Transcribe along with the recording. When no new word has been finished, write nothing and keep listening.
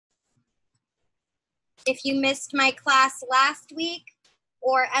If you missed my class last week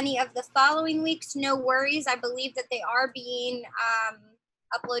or any of the following weeks, no worries. I believe that they are being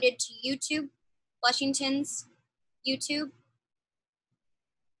uploaded to YouTube, Blushington's YouTube.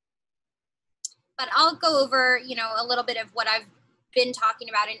 But I'll go over, you know, a little bit of what I've been talking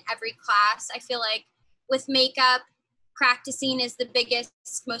about in every class. I feel like with makeup, practicing is the biggest,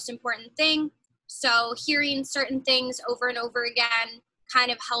 most important thing. So hearing certain things over and over again kind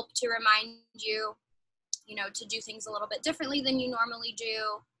of help to remind you, you know, to do things a little bit differently than you normally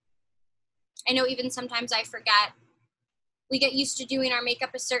do. I know even sometimes I forget. We get used to doing our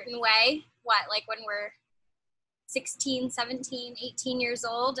makeup a certain way, like when we're 16, 17, 18 years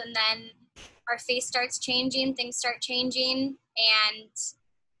old, and then our face starts changing, things start changing, and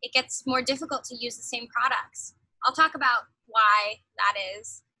it gets more difficult to use the same products. I'll talk about why that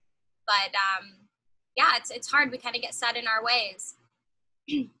is, but yeah, it's hard. We kind of get set in our ways.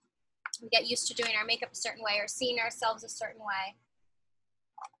 We get used to doing our makeup a certain way or seeing ourselves a certain way.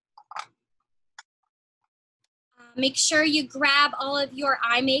 Make sure you grab all of your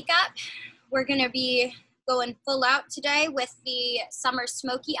eye makeup. We're gonna be going full out today with the Summer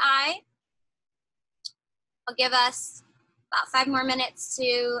Smokey Eye. I'll give us about 5 more minutes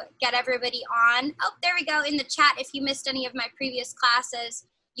to get everybody on. Oh, there we go in the chat. If you missed any of my previous classes,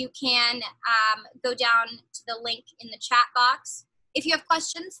 you can go down to the link in the chat box. If you have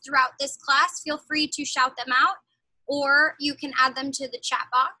questions throughout this class, feel free to shout them out, or you can add them to the chat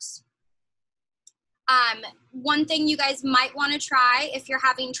box. One thing you guys might want to try if you're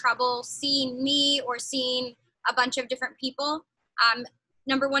having trouble seeing me or seeing a bunch of different people,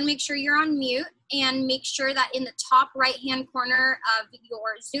 number one, make sure you're on mute, and make sure that in the top right-hand corner of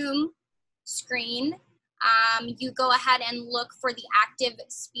your Zoom screen, you go ahead and look for the active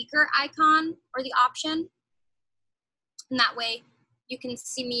speaker icon or the option. And that way you can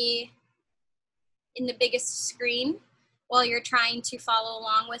see me in the biggest screen while you're trying to follow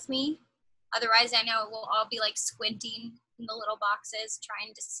along with me. Otherwise, I know it will all be like squinting in the little boxes,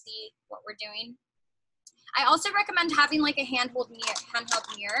 trying to see what we're doing. I also recommend having like a handheld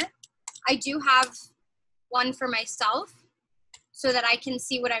mirror. I do have one for myself so that I can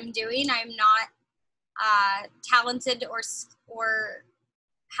see what I'm doing. I'm not talented or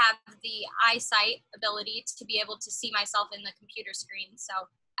have the eyesight ability to be able to see myself in the computer screen. So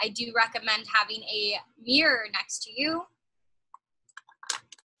I do recommend having a mirror next to you.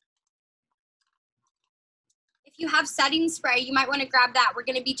 If you have setting spray, you might want to grab that. We're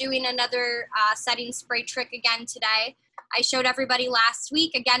going to be doing another setting spray trick again today. I showed everybody last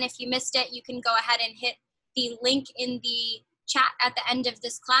week. Again, if you missed it, you can go ahead and hit the link in the chat at the end of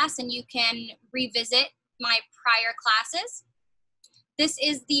this class, and you can revisit my prior classes. This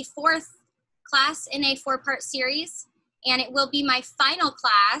is the 4th class in a 4-part series, and it will be my final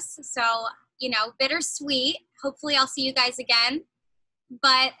class. So, you know, bittersweet. Hopefully I'll see you guys again.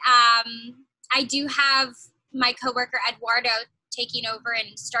 But I do have my coworker Eduardo taking over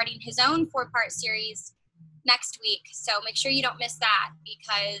and starting his own 4-part series next week. So make sure you don't miss that,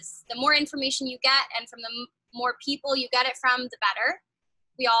 because the more information you get and from the more people you get it from, the better.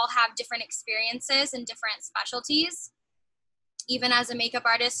 We all have different experiences and different specialties. Even as a makeup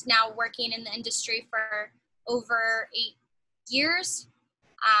artist now working in the industry for over 8 years,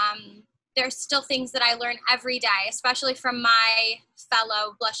 there's still things that I learn every day, especially from my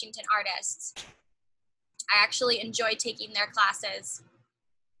fellow Blushington artists. I actually enjoy taking their classes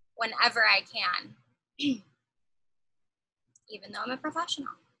whenever I can, even though I'm a professional.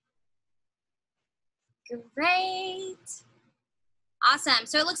 Great. Awesome.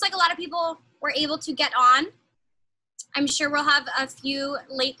 So it looks like a lot of people were able to get on. I'm sure we'll have a few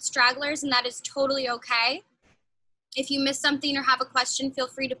late stragglers, and that is totally okay. If you missed something or have a question, feel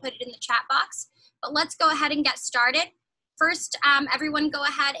free to put it in the chat box. But let's go ahead and get started. First, everyone go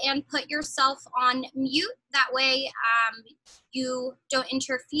ahead and put yourself on mute. That way you don't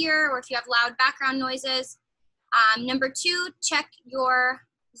interfere, or if you have loud background noises. Number 2, check your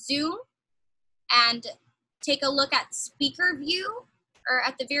Zoom and take a look at speaker view, or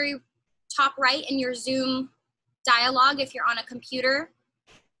at the very top right in your Zoom dialog. If you're on a computer,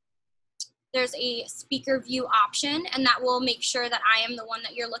 there's a speaker view option, and that will make sure that I am the one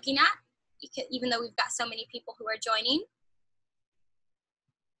that you're looking at, even though we've got so many people who are joining.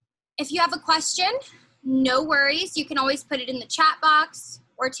 If you have a question, no worries. You can always put it in the chat box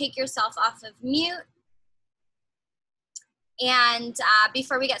or take yourself off of mute. And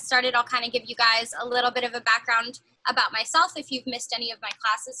before we get started, I'll kind of give you guys a little bit of a background about myself if you've missed any of my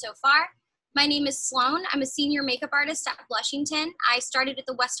classes so far. My name is Sloane. I'm a senior makeup artist at Blushington. I started at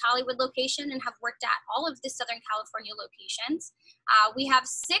the West Hollywood location and have worked at all of the Southern California locations. We have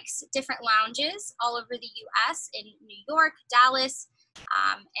 6 different lounges all over the US in New York, Dallas,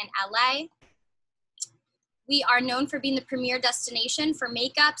 and LA. We are known for being the premier destination for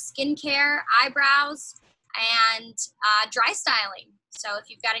makeup, skincare, eyebrows, and dry styling. So if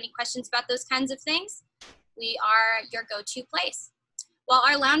you've got any questions about those kinds of things, we are your go-to place. While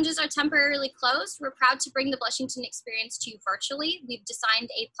our lounges are temporarily closed, we're proud to bring the Blushington experience to you virtually. We've designed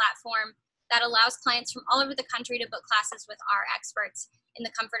a platform that allows clients from all over the country to book classes with our experts in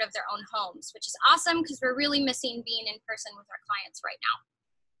the comfort of their own homes, which is awesome because we're really missing being in person with our clients right now.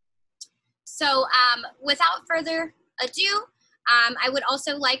 So without further ado, I would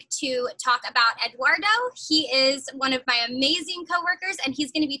also like to talk about Eduardo. He is one of my amazing coworkers, and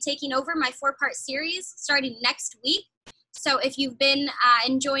he's going to be taking over my 4-part series starting next week. So if you've been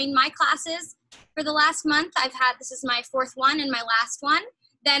enjoying my classes for the last month, this is my 4th one and my last one,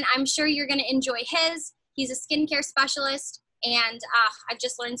 then I'm sure you're going to enjoy his. He's a skincare specialist, and I've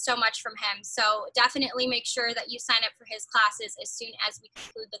just learned so much from him. So definitely make sure that you sign up for his classes as soon as we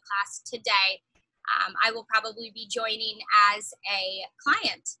conclude the class today. I will probably be joining as a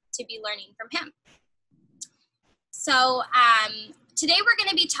client to be learning from him. So today we're going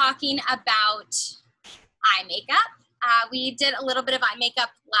to be talking about eye makeup. We did a little bit of eye makeup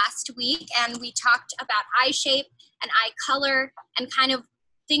last week, and we talked about eye shape and eye color and kind of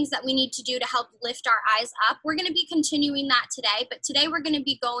things that we need to do to help lift our eyes up. We're going to be continuing that today, but today we're going to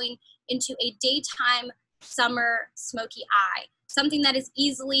be going into a daytime summer smoky eye, something that is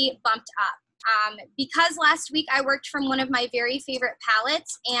easily bumped up. Because last week I worked from one of my very favorite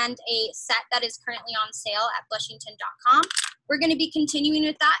palettes and a set that is currently on sale at blushington.com, we're going to be continuing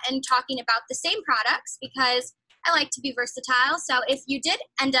with that and talking about the same products because I like to be versatile. So if you did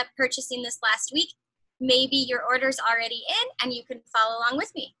end up purchasing this last week, maybe your order's already in and you can follow along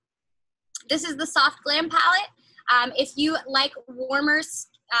with me. This is the Soft Glam palette. If you like warmer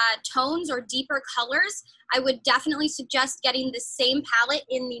tones or deeper colors, I would definitely suggest getting the same palette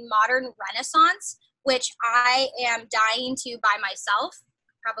in the Modern Renaissance, which I am dying to buy myself.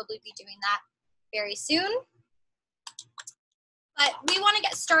 I'll probably be doing that very soon. But we want to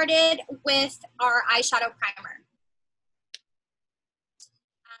get started with our eyeshadow primer.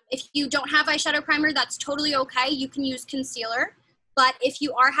 If you don't have eyeshadow primer, that's totally okay. You can use concealer. But if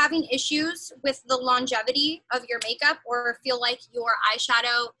you are having issues with the longevity of your makeup or feel like your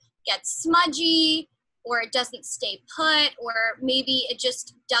eyeshadow gets smudgy or it doesn't stay put or maybe it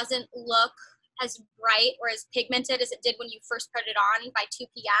just doesn't look as bright or as pigmented as it did when you first put it on by 2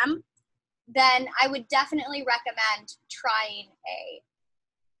 p.m., then I would definitely recommend trying a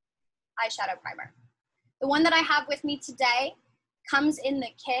eyeshadow primer. The one that I have with me today comes in the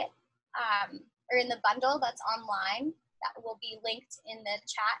kit or in the bundle that's online. That will be linked in the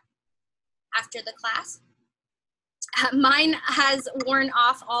chat after the class. Mine has worn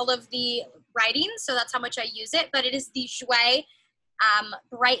off all of the writing, so that's how much I use it, but it is the Jouer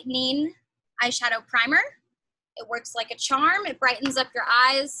Brightening Eyeshadow Primer. It works like a charm. It brightens up your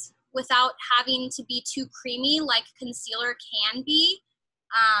eyes without having to be too creamy like concealer can be.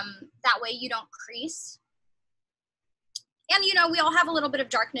 That way you don't crease. And you know, we all have a little bit of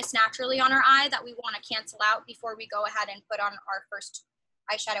darkness naturally on our eye that we want to cancel out before we go ahead and put on our first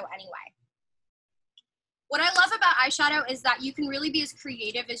eyeshadow anyway. What I love about eyeshadow is that you can really be as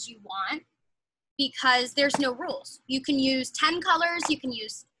creative as you want because there's no rules. You can use 10 colors, you can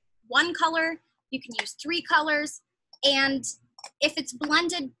use 1 color, you can use 3 colors, and if it's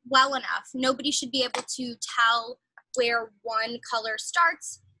blended well enough, nobody should be able to tell where one color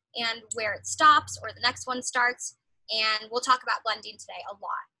starts and where it stops or the next one starts. And we'll talk about blending today a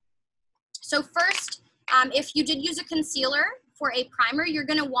lot. So first, if you did use a concealer for a primer, you're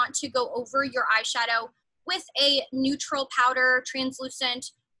going to want to go over your eyeshadow with a neutral powder,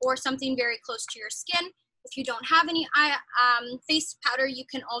 translucent, or something very close to your skin. If you don't have any face powder, you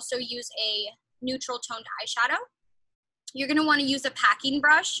can also use a neutral toned eyeshadow. You're going to want to use a packing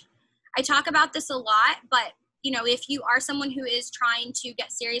brush. I talk about this a lot, but you know, if you are someone who is trying to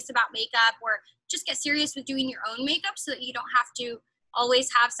get serious about makeup or just get serious with doing your own makeup so that you don't have to always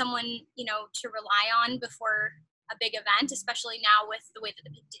have someone, you know, to rely on before a big event, especially now with the way that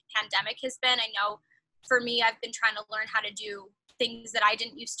the pandemic has been. I know for me, I've been trying to learn how to do things that I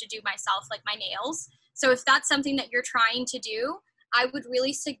didn't used to do myself, like my nails. So if that's something that you're trying to do, I would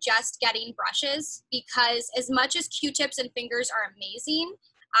really suggest getting brushes because as much as Q-tips and fingers are amazing,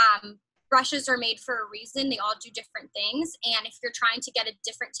 brushes are made for a reason. They all do different things. And if you're trying to get a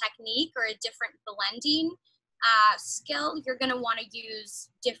different technique or a different blending skill, you're going to want to use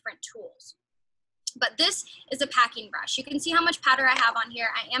different tools. But this is a packing brush. You can see how much powder I have on here.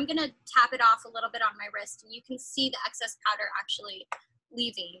 I am gonna tap it off a little bit on my wrist, and you can see the excess powder actually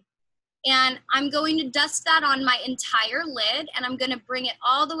leaving. And I'm going to dust that on my entire lid, and I'm gonna bring it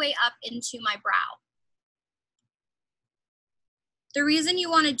all the way up into my brow. The reason you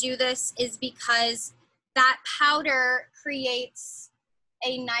wanna do this is because that powder creates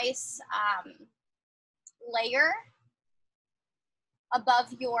a nice layer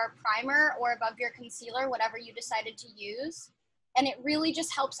above your primer or above your concealer, whatever you decided to use. And it really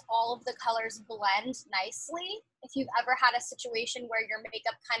just helps all of the colors blend nicely. If you've ever had a situation where your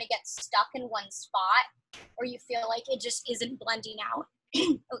makeup kind of gets stuck in one spot, or you feel like it just isn't blending out,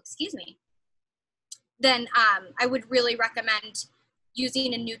 oh, excuse me, then I would really recommend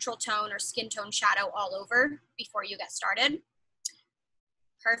using a neutral tone or skin tone shadow all over before you get started.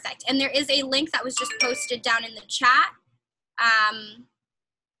 Perfect. And there is a link that was just posted down in the chat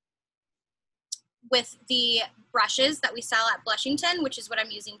with the brushes that we sell at Blushington, which is what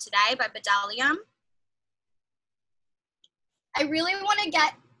I'm using today by Bdellium. I really want to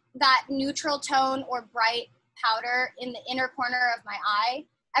get that neutral tone or bright powder in the inner corner of my eye.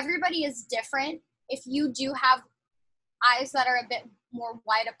 Everybody is different. If you do have eyes that are a bit more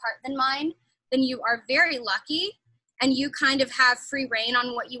wide apart than mine, then you are very lucky, and you kind of have free reign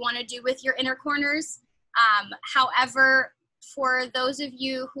on what you want to do with your inner corners. However, for those of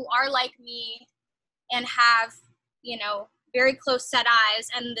you who are like me and have, you know, very close set eyes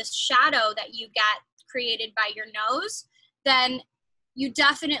and this shadow that you get created by your nose, then you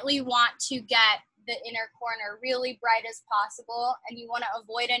definitely want to get the inner corner really bright as possible, and you want to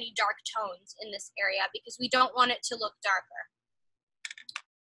avoid any dark tones in this area because we don't want it to look darker.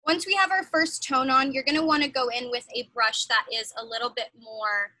 Once we have our first tone on, you're going to want to go in with a brush that is a little bit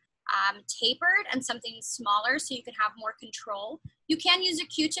more tapered and something smaller so you can have more control. You can use a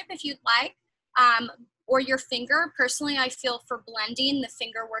Q-tip if you'd like, or your finger. Personally, I feel for blending, the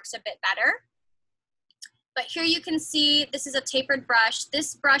finger works a bit better. But here you can see this is a tapered brush.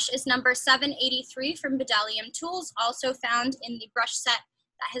 This brush is number 783 from Bdellium Tools, also found in the brush set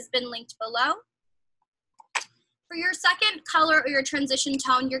that has been linked below. For your second color or your transition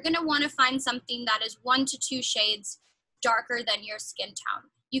tone, you're going to want to find something that is 1 to 2 shades darker than your skin tone.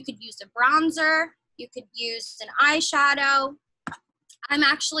 You could use a bronzer, you could use an eyeshadow. I'm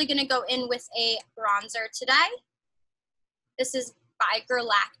actually going to go in with a bronzer today. This is by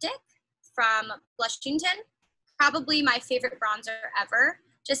Galactic from Blushington. Probably my favorite bronzer ever,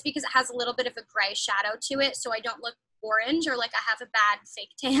 just because it has a little bit of a gray shadow to it, so I don't look orange or like I have a bad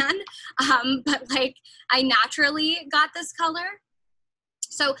fake tan, but like I naturally got this color.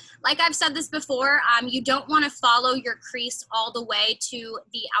 So like I've said this before, you don't want to follow your crease all the way to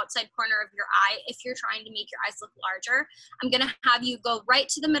the outside corner of your eye if you're trying to make your eyes look larger. I'm going to have you go right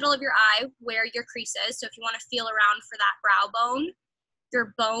to the middle of your eye where your crease is. So if you want to feel around for that brow bone,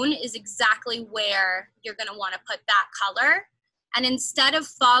 your bone is exactly where you're going to want to put that color. And instead of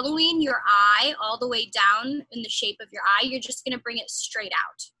following your eye all the way down in the shape of your eye, you're just going to bring it straight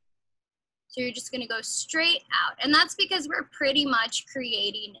out. So you're just going to go straight out. And that's because we're pretty much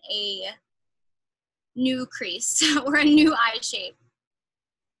creating a new crease or a new eye shape.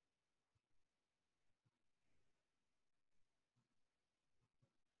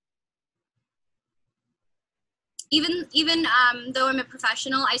 Even though I'm a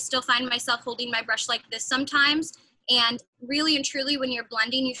professional, I still find myself holding my brush like this sometimes. And really and truly, when you're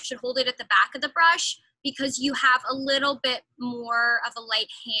blending, you should hold it at the back of the brush because you have a little bit more of a light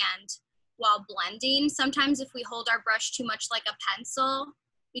hand while blending. Sometimes if we hold our brush too much like a pencil,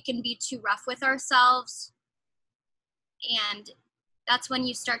 we can be too rough with ourselves. And that's when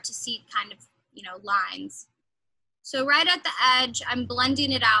you start to see kind of, you know, lines. So right at the edge, I'm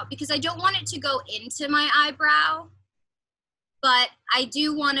blending it out because I don't want it to go into my eyebrow, but I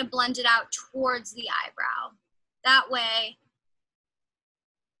do want to blend it out towards the eyebrow. That way,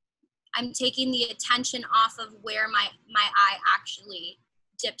 I'm taking the attention off of where my eye actually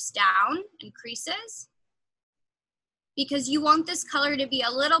dips down and creases, because you want this color to be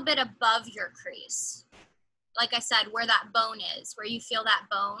a little bit above your crease. Like I said, where that bone is, where you feel that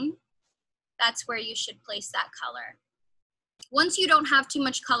bone, that's where you should place that color. Once you don't have too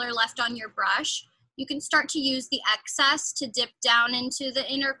much color left on your brush, you can start to use the excess to dip down into the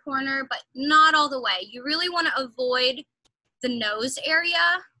inner corner, but not all the way. You really want to avoid the nose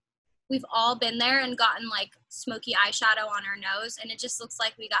area. We've all been there and gotten like smoky eyeshadow on our nose, and it just looks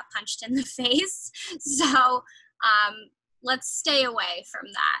like we got punched in the face. So let's stay away from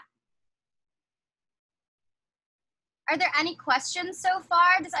that. Are there any questions so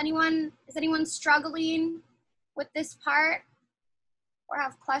far? Is anyone struggling with this part or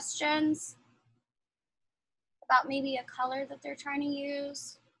have questions? about maybe a color that they're trying to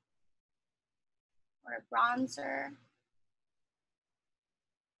use or a bronzer.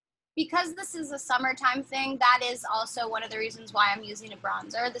 Because this is a summertime thing, that is also one of the reasons why I'm using a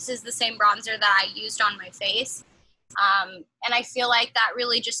bronzer. This is the same bronzer that I used on my face. And I feel like that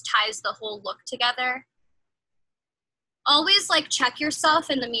really just ties the whole look together. Always like check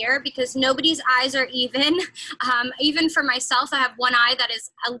yourself in the mirror because nobody's eyes are even. Even for myself, I have one eye that is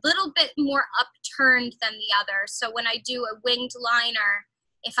a little bit more upturned than the other. So when I do a winged liner,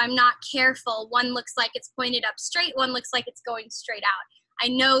 if I'm not careful, one looks like it's pointed up straight, one looks like it's going straight out. I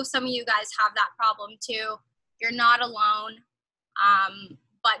know some of you guys have that problem too. You're not alone,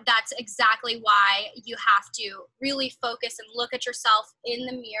 but that's exactly why you have to really focus and look at yourself in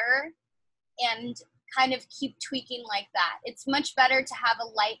the mirror and kind of keep tweaking like that. It's much better to have a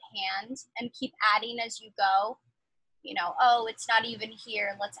light hand and keep adding as you go. You know, oh, it's not even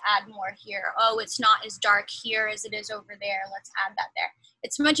here, let's add more here. Oh, it's not as dark here as it is over there, let's add that there.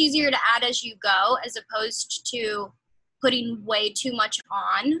 It's much easier to add as you go as opposed to putting way too much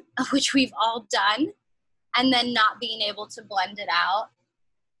on, which we've all done, and then not being able to blend it out.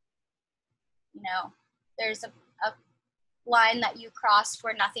 You know, there's a line that you cross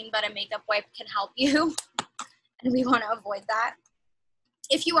where nothing but a makeup wipe can help you, and we want to avoid that.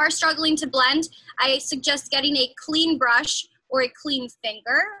 If you are struggling to blend, I suggest getting a clean brush or a clean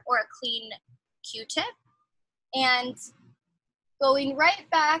finger or a clean Q-tip and going right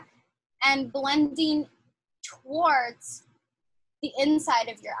back and blending towards the inside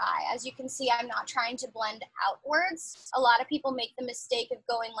of your eye. As you can see, I'm not trying to blend outwards. A lot of people make the mistake of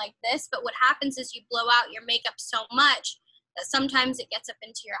going like this, but what happens is you blow out your makeup so much that sometimes it gets up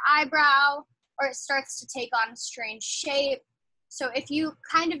into your eyebrow or it starts to take on a strange shape. So if you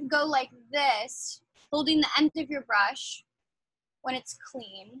kind of go like this, holding the end of your brush when it's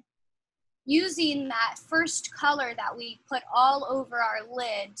clean, using that first color that we put all over our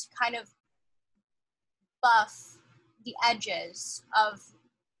lid to kind of buff the edges of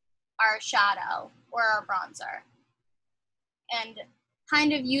our shadow or our bronzer, and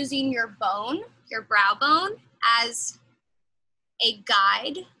kind of using your bone, your brow bone, as a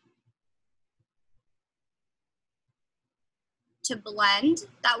guide to blend.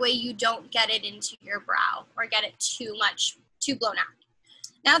 That way you don't get it into your brow or get it too blown out.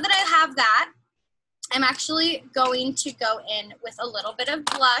 Now that I have that, I'm actually going to go in with a little bit of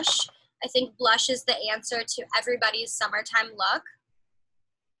blush. I think blush is the answer to everybody's summertime look.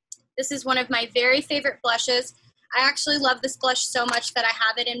 This is one of my very favorite blushes. I actually love this blush so much that I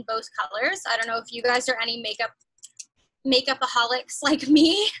have it in both colors. I don't know if you guys are any makeup-aholics like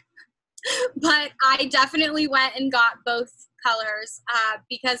me, but I definitely went and got both colors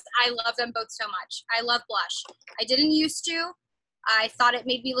because I love them both so much. I love blush. I didn't used to. I thought it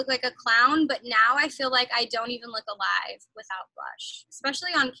made me look like a clown, but now I feel like I don't even look alive without blush,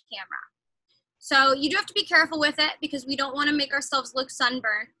 especially on camera. So you do have to be careful with it because we don't want to make ourselves look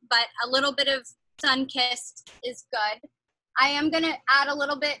sunburned, but a little bit of sun-kissed is good. I am going to add a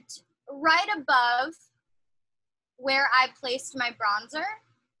little bit right above where I placed my bronzer.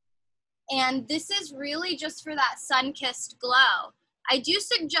 And this is really just for that sun-kissed glow. I do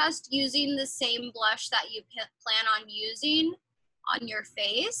suggest using the same blush that you plan on using on your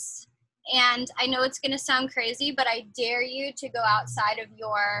face. And I know it's going to sound crazy, but I dare you to go outside of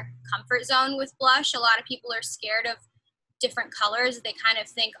your comfort zone with blush. A lot of people are scared of different colors. They kind of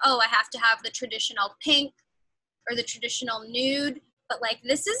think, oh, I have to have the traditional pink or the traditional nude. But like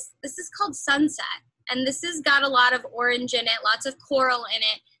this is called sunset. And this has got a lot of orange in it, lots of coral in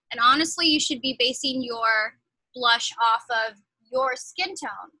it. And honestly, you should be basing your blush off of your skin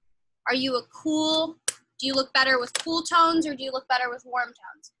tone. Are you do you look better with cool tones or do you look better with warm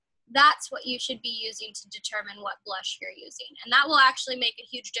tones? That's what you should be using to determine what blush you're using. And that will actually make a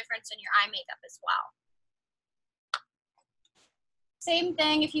huge difference in your eye makeup as well. Same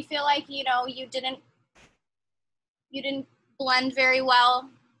thing if you feel like, you know, you didn't blend very well.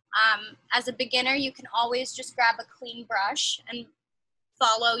 As a beginner, you can always just grab a clean brush and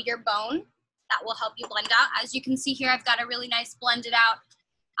follow your bone. That will help you blend out. As you can see here, I've got a really nice blended out,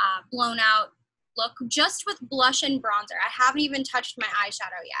 blown out look just with blush and bronzer. I haven't even touched my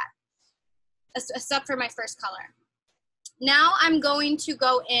eyeshadow yet, except for my first color. Now I'm going to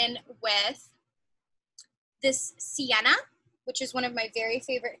go in with this sienna, which is one of my very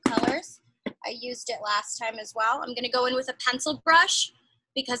favorite colors. I used it last time as well. I'm going to go in with a pencil brush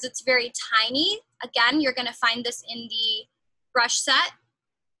because it's very tiny. Again, you're going to find this in the brush set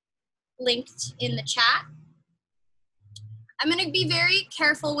linked in the chat. I'm going to be very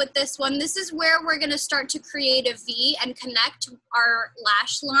careful with this one. This is where we're going to start to create a V and connect our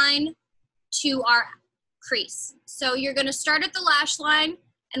lash line to our crease. So you're gonna start at the lash line,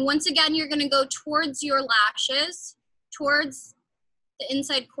 and once again, you're gonna go towards your lashes, towards the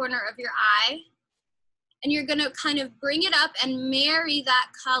inside corner of your eye, and you're gonna kind of bring it up and marry that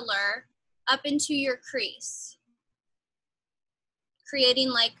color up into your crease, creating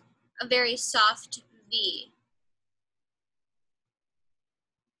like a very soft V.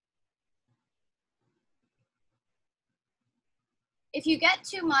 If you get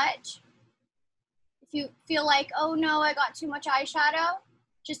too much, if you feel like, oh no, I got too much eyeshadow,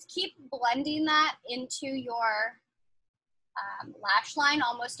 just keep blending that into your lash line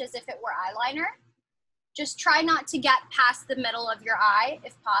almost as if it were eyeliner. Just try not to get past the middle of your eye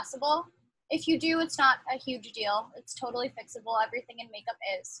if possible. If you do, it's not a huge deal. It's totally fixable. Everything in makeup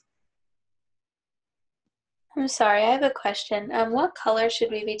is. I'm sorry, I have a question. What color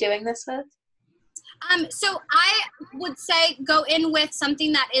should we be doing this with? So I would say go in with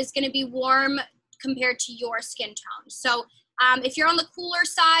something that is going to be warm compared to your skin tone. So if you're on the cooler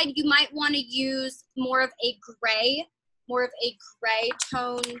side, you might want to use more of a gray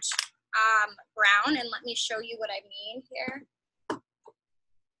toned brown. And let me show you what I mean here.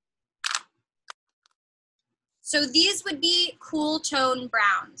 So these would be cool tone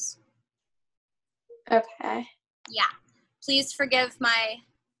browns. Okay. Yeah, please forgive my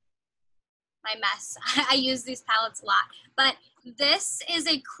mess. I use these palettes a lot, but this is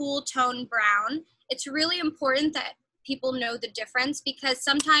a cool tone brown. It's really important that people know the difference because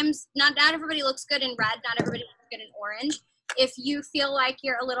sometimes not everybody looks good in red, not everybody looks good in orange. If you feel like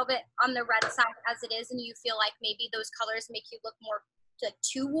you're a little bit on the red side as it is and you feel like maybe those colors make you look more like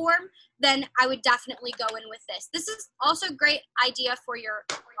too warm, then I would definitely go in with this. This is also a great idea for your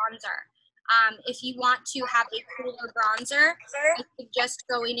bronzer. If you want to have a cooler bronzer, I suggest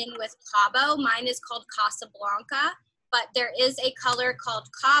going in with Cabo. Mine is called Casablanca, but there is a color called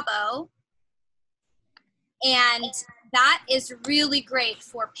Cabo, and that is really great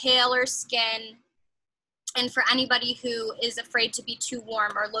for paler skin and for anybody who is afraid to be too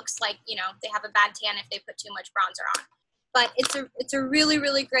warm or looks like, you know, they have a bad tan if they put too much bronzer on. But it's a really,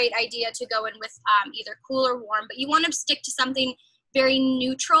 really great idea to go in with either cool or warm, but you want to stick to something very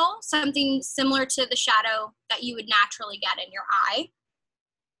neutral, something similar to the shadow that you would naturally get in your eye.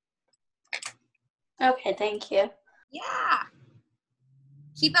 Okay, thank you. Yeah.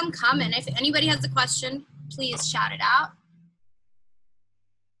 Keep them coming. If anybody has a question, please shout it out.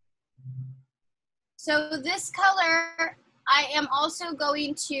 So this color, I am also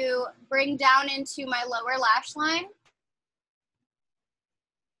going to bring down into my lower lash line.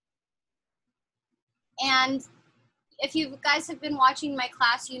 And if you guys have been watching my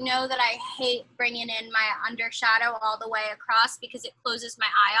class, you know that I hate bringing in my undershadow all the way across because it closes my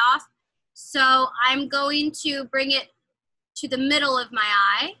eye off. So I'm going to bring it to the middle of my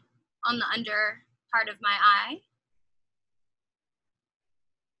eye, on the under part of my eye.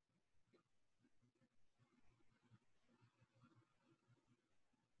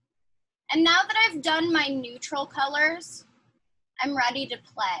 And now that I've done my neutral colors, I'm ready to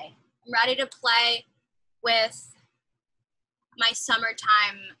play. I'm ready to play with my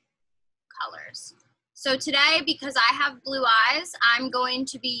summertime colors. So today, because I have blue eyes, I'm going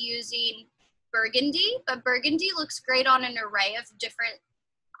to be using burgundy, but burgundy looks great on an array of different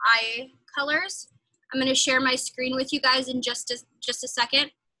eye colors. I'm going to share my screen with you guys in just a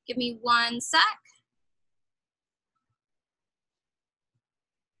second. Give me 1 sec.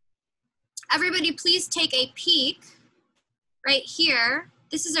 Everybody, please take a peek right here.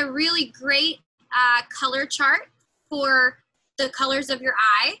 This is a really great color chart for the colors of your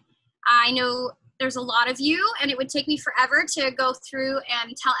eye. I know there's a lot of you, and it would take me forever to go through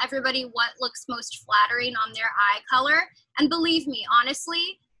and tell everybody what looks most flattering on their eye color. And believe me,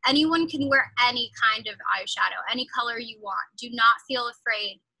 honestly, anyone can wear any kind of eyeshadow, any color you want. Do not feel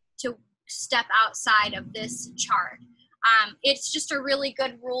afraid to step outside of this chart. It's just a really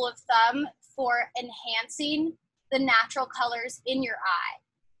good rule of thumb for enhancing the natural colors in your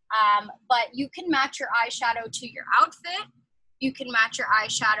eye. But you can match your eyeshadow to your outfit. You can match your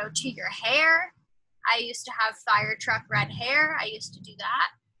eyeshadow to your hair. I used to have fire truck red hair. I used to do that.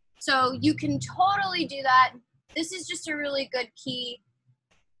 So you can totally do that. This is just a really good key,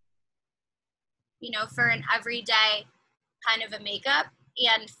 you know, for an everyday kind of a makeup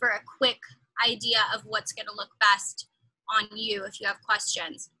and for a quick idea of what's going to look best on you if you have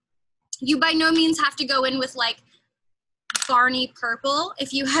questions. You by no means have to go in with like Barney purple.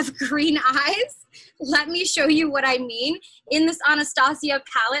 If you have green eyes, let me show you what I mean. In this Anastasia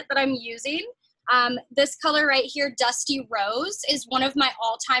palette that I'm using, this color right here, Dusty Rose, is one of my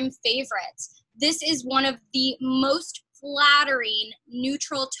all-time favorites. This is one of the most flattering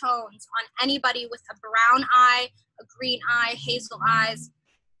neutral tones on anybody with a brown eye, a green eye, hazel eyes.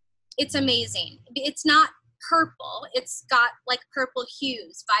 It's amazing. It's not purple. It's got like purple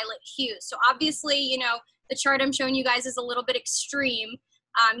hues, violet hues. So obviously, you know, the chart I'm showing you guys is a little bit extreme.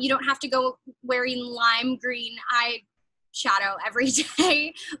 You don't have to go wearing lime green eyeshadow every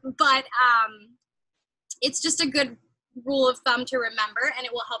day, but it's just a good rule of thumb to remember, and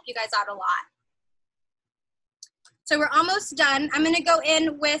it will help you guys out a lot. So we're almost done. I'm gonna go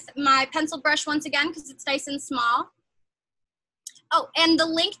in with my pencil brush once again because it's nice and small. Oh, and the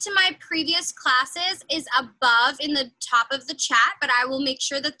link to my previous classes is above in the top of the chat, but I will make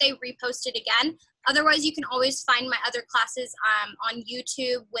sure that they repost it again. Otherwise, you can always find my other classes on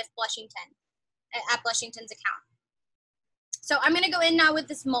YouTube with Blushington, at Blushington's account. So I'm gonna go in now with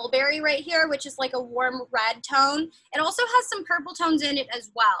this mulberry right here, which is like a warm red tone. It also has some purple tones in it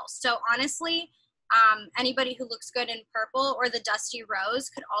as well. So honestly, anybody who looks good in purple or the dusty rose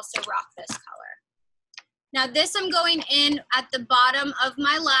could also rock this color. Now this I'm going in at the bottom of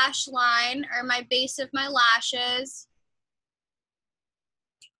my lash line, or my base of my lashes.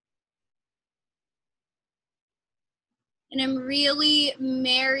 And I'm really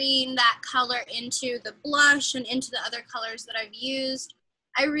marrying that color into the blush and into the other colors that I've used.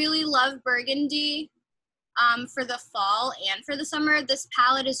 I really love burgundy for the fall and for the summer. This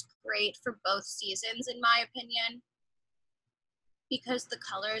palette is great for both seasons, in my opinion, because the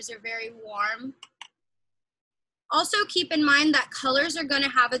colors are very warm. Also keep in mind that colors are gonna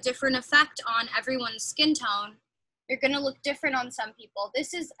have a different effect on everyone's skin tone. They're gonna look different on some people.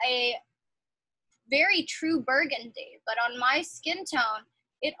 This is a very true burgundy, but on my skin tone,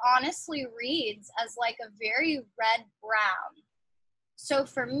 it honestly reads as like a very red brown. So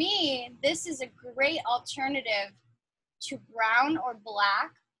for me, this is a great alternative to brown or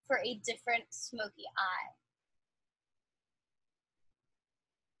black for a different smoky eye.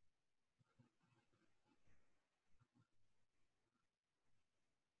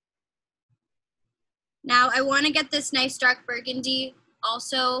 Now I want to get this nice dark burgundy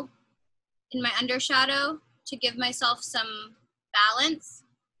also in my undershadow to give myself some balance.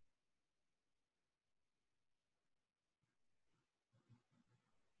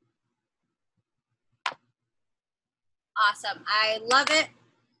 Awesome, I love it.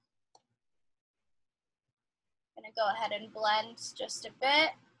 I'm gonna go ahead and blend just a bit.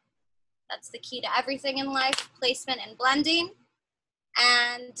 That's the key to everything in life, placement and blending.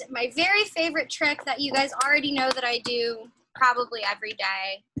 And my very favorite trick that you guys already know that I do probably every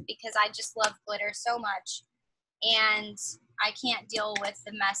day, because I just love glitter so much and I can't deal with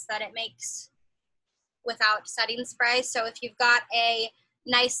the mess that it makes without setting spray. So if you've got a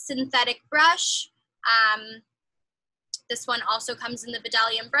nice synthetic brush, this one also comes in the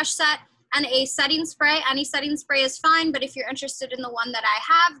Vidalium brush set, and a setting spray. Any setting spray is fine, but if you're interested in the one that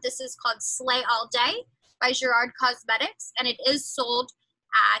I have, this is called Slay All Day by Gerard Cosmetics, and it is sold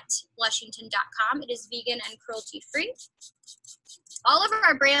at Blushington.com. It is vegan and cruelty-free. All of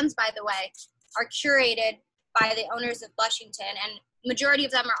our brands, by the way, are curated by the owners of Blushington, and majority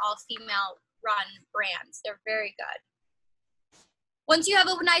of them are all female-run brands. They're very good. Once you have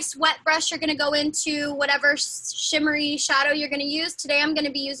a nice wet brush, you're going to go into whatever shimmery shadow you're going to use. Today I'm going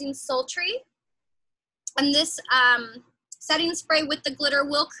to be using Sultry. And this setting spray with the glitter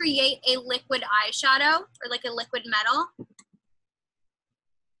will create a liquid eyeshadow, or like a liquid metal.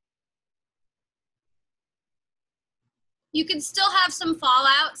 You can still have some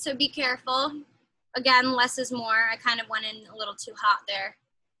fallout, so be careful. Again, less is more. I kind of went in a little too hot there.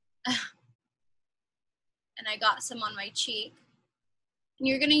 And I got some on my cheek. And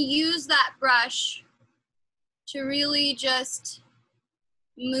you're gonna use that brush to really just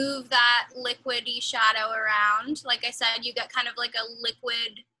move that liquidy shadow around. Like I said, you get kind of like a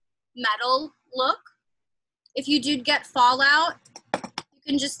liquid metal look. If you do get fallout, you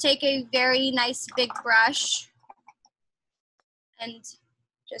can just take a very nice big brush and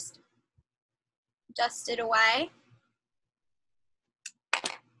just dust it away.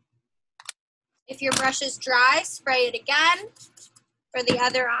 If your brush is dry, spray it again for the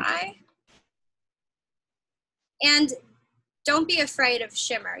other eye. And don't be afraid of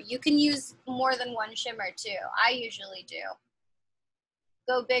shimmer. You can use more than one shimmer too. I usually do.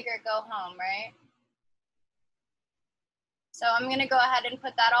 Go big or go home, right? So I'm gonna go ahead and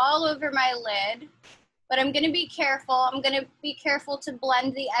put that all over my lid, but I'm gonna be careful. I'm gonna be careful to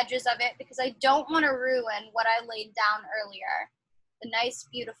blend the edges of it because I don't wanna ruin what I laid down earlier. The nice,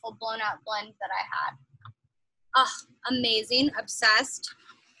 beautiful blown out blend that I had. Oh, amazing, obsessed.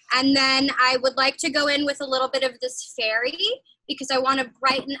 And then I would like to go in with a little bit of this fairy. because I want to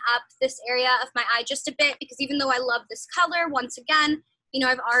brighten up this area of my eye just a bit, because even though I love this color, once again, you know,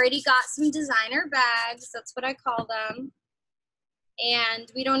 I've already got some designer bags, that's what I call them,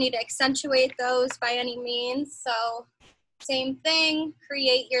 and we don't need to accentuate those by any means. So same thing,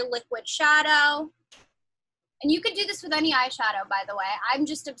 create your liquid shadow. And you could do this with any eyeshadow, by the way. I'm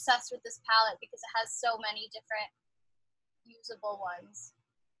just obsessed with this palette because it has so many different usable ones.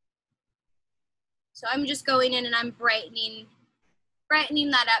 So I'm just going in and I'm brightening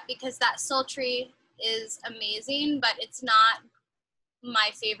that up because that sultry is amazing, but it's not my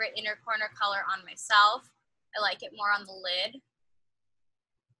favorite inner corner color on myself. I like it more on the lid.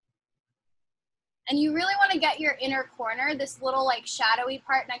 And you really want to get your inner corner, this little like shadowy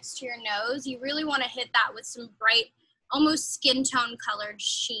part next to your nose, you really want to hit that with some bright, almost skin tone colored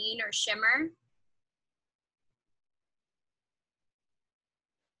sheen or shimmer.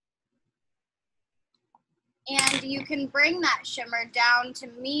 And you can bring that shimmer down to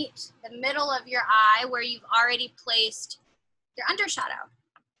meet the middle of your eye where you've already placed your undershadow.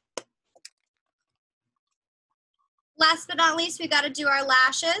 Last but not least, we got to do our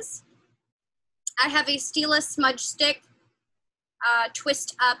lashes. I have a Stila smudge stick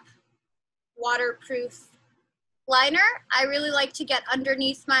twist up waterproof liner. I really like to get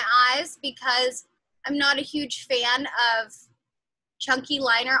underneath my eyes because I'm not a huge fan of chunky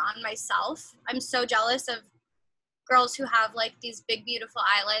liner on myself. I'm so jealous of girls who have like these big beautiful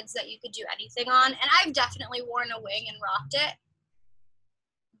eyelids that you could do anything on, and I've definitely worn a wing and rocked it,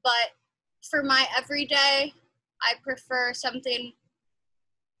 but for my everyday I prefer something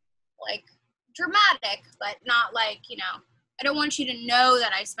like dramatic, but not like, you know, I don't want you to know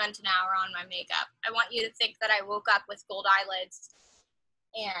that I spent an hour on my makeup. I want you to think that I woke up with gold eyelids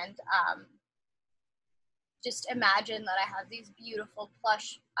and just imagine that I have these beautiful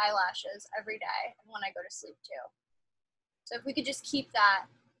plush eyelashes every day and when I go to sleep too. So if we could just keep that,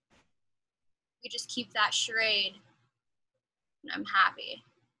 charade, and I'm happy.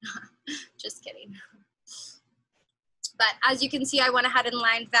 Just kidding. But as you can see, I went ahead and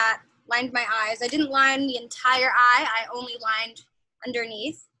lined my eyes. I didn't line the entire eye, I only lined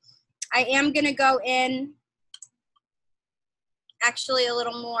underneath. I am gonna go in actually a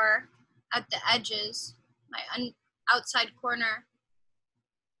little more at the edges, my outside corner.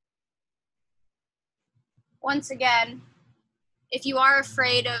 Once again, if you are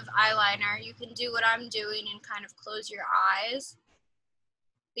afraid of eyeliner, you can do what I'm doing and kind of close your eyes.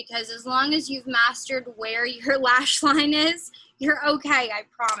 Because as long as you've mastered where your lash line is, you're okay, I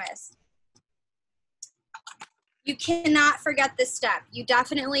promise. You cannot forget this step. You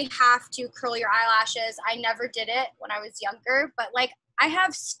definitely have to curl your eyelashes. I never did it when I was younger, but like I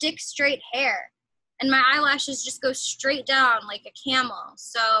have stick straight hair and my eyelashes just go straight down like a camel.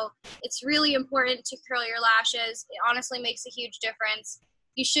 So it's really important to curl your lashes. It honestly makes a huge difference.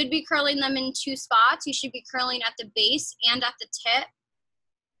 You should be curling them in 2 spots. You should be curling at the base and at the tip.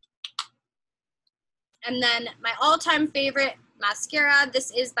 And then my all-time favorite mascara,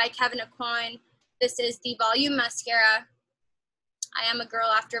 this is by Kevyn Aucoin. This is the Volume Mascara. I am a girl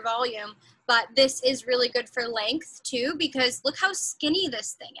after volume, but this is really good for length too, because look how skinny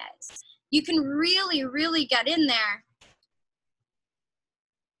this thing is. You can really, really get in there.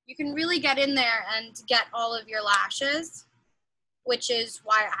 You can really get in there and get all of your lashes, which is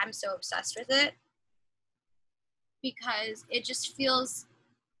why I'm so obsessed with it, because it just feels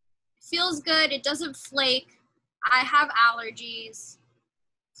good. It doesn't flake. I have allergies.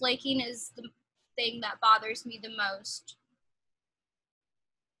 Flaking is the thing that bothers me the most.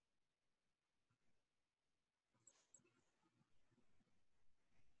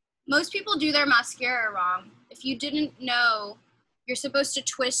 Most people do their mascara wrong. If you didn't know, you're supposed to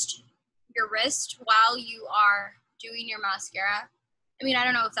twist your wrist while you are doing your mascara. I mean, I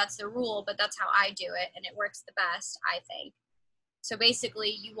don't know if that's the rule, but that's how I do it, and it works the best, I think. So basically,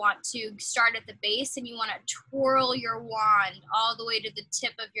 you want to start at the base, and you want to twirl your wand all the way to the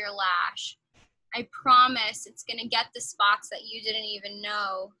tip of your lash. I promise it's going to get the spots that you didn't even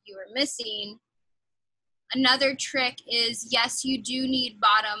know you were missing. Another trick is, yes, you do need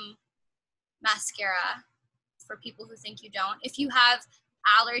bottom mascara for people who think you don't. If you have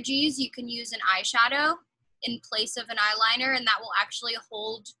allergies, you can use an eyeshadow in place of an eyeliner, and that will actually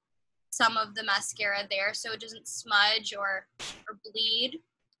hold some of the mascara there so it doesn't smudge or bleed,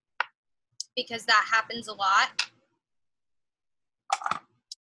 because that happens a lot.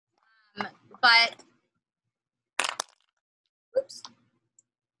 But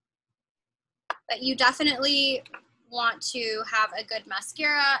you definitely want to have a good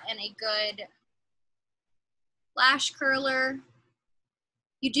mascara and a good lash curler.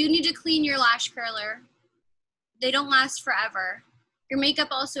 You do need to clean your lash curler they don't last forever. Your makeup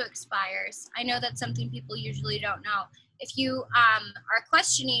also expires. I know that's something people usually don't know. If you are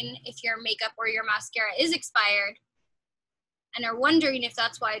questioning if your makeup or your mascara is expired and are wondering if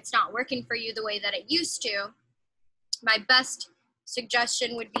that's why it's not working for you the way that it used to, my best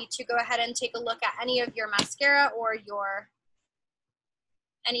suggestion would be to go ahead and take a look at any of your mascara or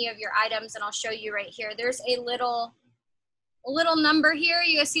any of your items, and I'll show you right here. There's a little number here.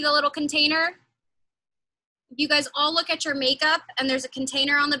 You guys see the little container? If you guys all look at your makeup and there's a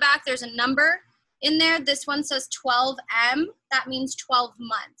container on the back, there's a number in there. This one says 12M. That means 12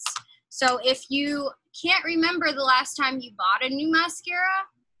 months. So if you can't remember the last time you bought a new mascara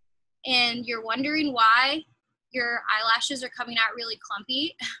and you're wondering why your eyelashes are coming out really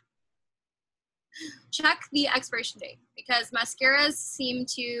clumpy, check the expiration date, because mascaras seem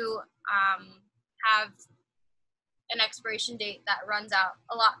to have an expiration date that runs out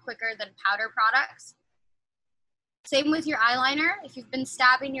a lot quicker than powder products. Same with your eyeliner. If you've been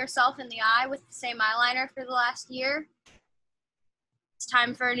stabbing yourself in the eye with the same eyeliner for the last year, it's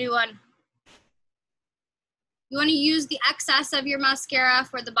time for a new one. You want to use the excess of your mascara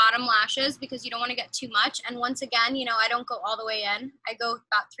for the bottom lashes because you don't want to get too much. And once again, you know, I don't go all the way in. I go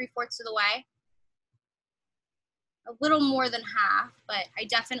about 3/4 of the way. A little more than half, but I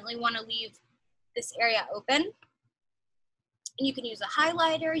definitely want to leave this area open. And you can use a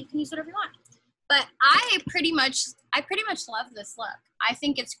highlighter, you can use whatever you want. But I pretty much love this look. I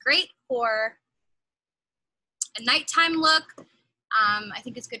think it's great for a nighttime look. I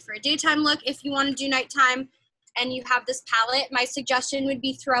think it's good for a daytime look. If you want to do nighttime and you have this palette, my suggestion would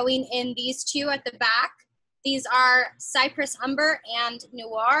be throwing in these two at the back. These are Cypress Umber and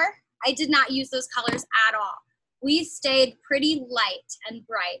Noir. I did not use those colors at all. We stayed pretty light and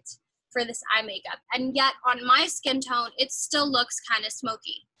bright for this eye makeup. And yet on my skin tone, it still looks kind of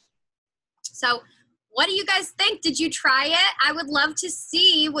smoky. So what do you guys think? Did you try it? I would love to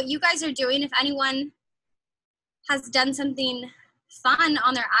see what you guys are doing. If anyone has done something fun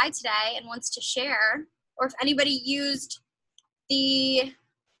on their eye today and wants to share, or if anybody used the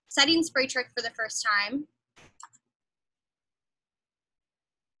setting spray trick for the first time.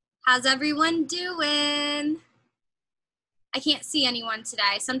 How's everyone doing? I can't see anyone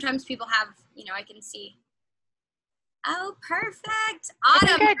today. Sometimes people have, you know, I can see. Oh, perfect.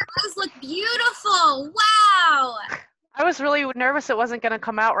 Autumn, your eyes look beautiful. Wow. I was really nervous it wasn't going to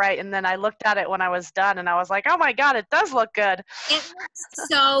come out right, and then I looked at it when I was done, and I was like, oh my God, it does look good. It looks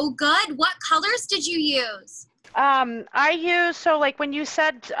so good. What colors did you use? I used, so like when you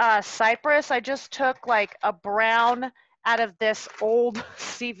said Cypress, I just took like a brown out of this old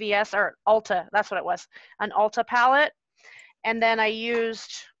CVS, or Ulta, that's what it was, an Ulta palette. And then I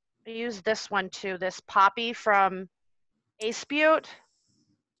used this one too, this Poppy from Ace Butte.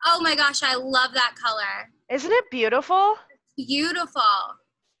 Oh my gosh, I love that color. Isn't it beautiful? Beautiful.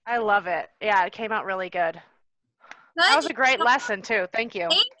 I love it. Yeah, it came out really good. Good. That was a great lesson too. Thank you.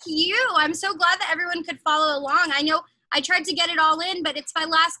 Thank you. I'm so glad that everyone could follow along. I know I tried to get it all in, but it's my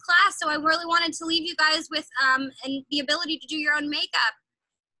last class, so I really wanted to leave you guys with and the ability to do your own makeup.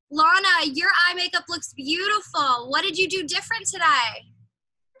 Lana, your eye makeup looks beautiful. What did you do different today?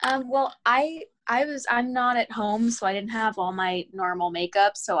 Well, I'm not at home, so I didn't have all my normal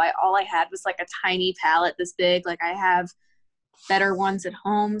makeup. So all I had was like a tiny palette this big. Like I have better ones at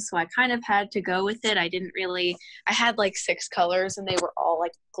home, so I kind of had to go with it. I had like 6 colors and they were all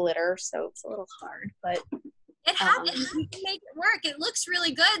like glitter, so it's a little hard, but it happens. You can make it work. It looks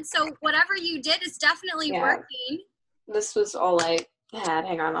really good. So whatever you did is definitely working. This was all I had.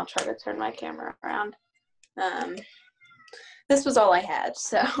 Hang on, I'll try to turn my camera around. This was all I had,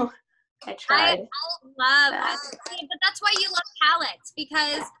 so I tried. I love it, but that's why you love palettes,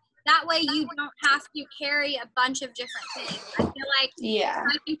 because that way you don't have to carry a bunch of different things. I feel like if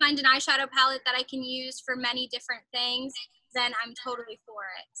I can find an eyeshadow palette that I can use for many different things, then I'm totally for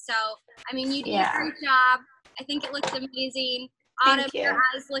it. So, I mean, you did a great job. I think it looks amazing. Autumn, your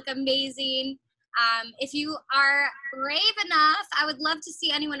eyes look amazing. If you are brave enough, I would love to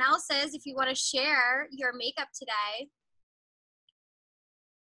see anyone else's if you want to share your makeup today.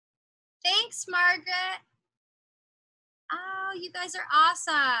 Thanks, Margaret. Oh, you guys are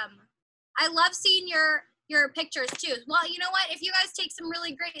awesome. I love seeing your pictures too. Well, you know what? If you guys take some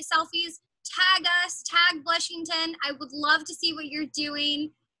really great selfies, tag us, tag Blushington. I would love to see what you're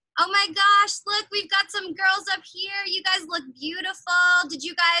doing. Oh my gosh, look, we've got some girls up here. You guys look beautiful. Did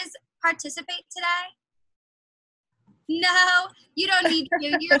you guys participate today? No, you don't need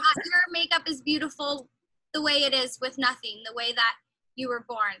to. Your makeup is beautiful the way it is, with nothing, the way that you were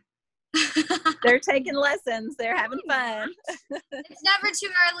born. They're taking lessons. They're having fun. It's never too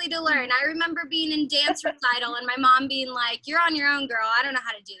early to learn. I remember being in dance recital and my mom being like, "You're on your own, girl. I don't know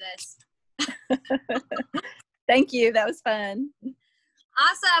how to do this." Thank you. That was fun.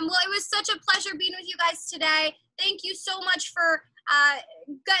 Awesome. Well, it was such a pleasure being with you guys today. Thank you so much for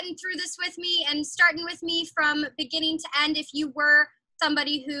getting through this with me and starting with me from beginning to end. If you were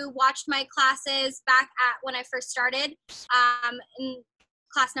somebody who watched my classes back at when I first started in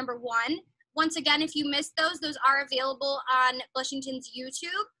class number 1. Once again, if you missed those are available on Blushington's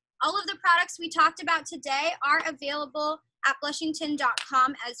YouTube. All of the products we talked about today are available at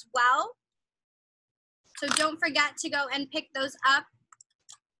blushington.com as well. So don't forget to go and pick those up.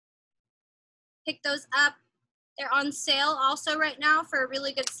 Pick those up. They're on sale also right now for a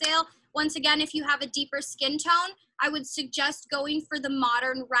really good sale. Once again, if you have a deeper skin tone, I would suggest going for the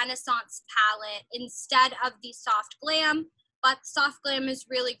Modern Renaissance palette instead of the Soft Glam, but Soft Glam is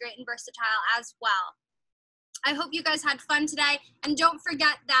really great and versatile as well. I hope you guys had fun today, and don't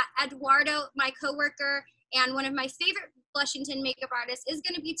forget that Eduardo, my coworker, and one of my favorite Blushington makeup artists is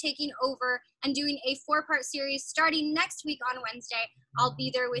going to be taking over and doing a 4-part series starting next week on Wednesday. I'll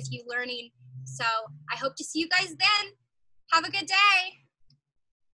be there with you learning. So I hope to see you guys then. Have a good day.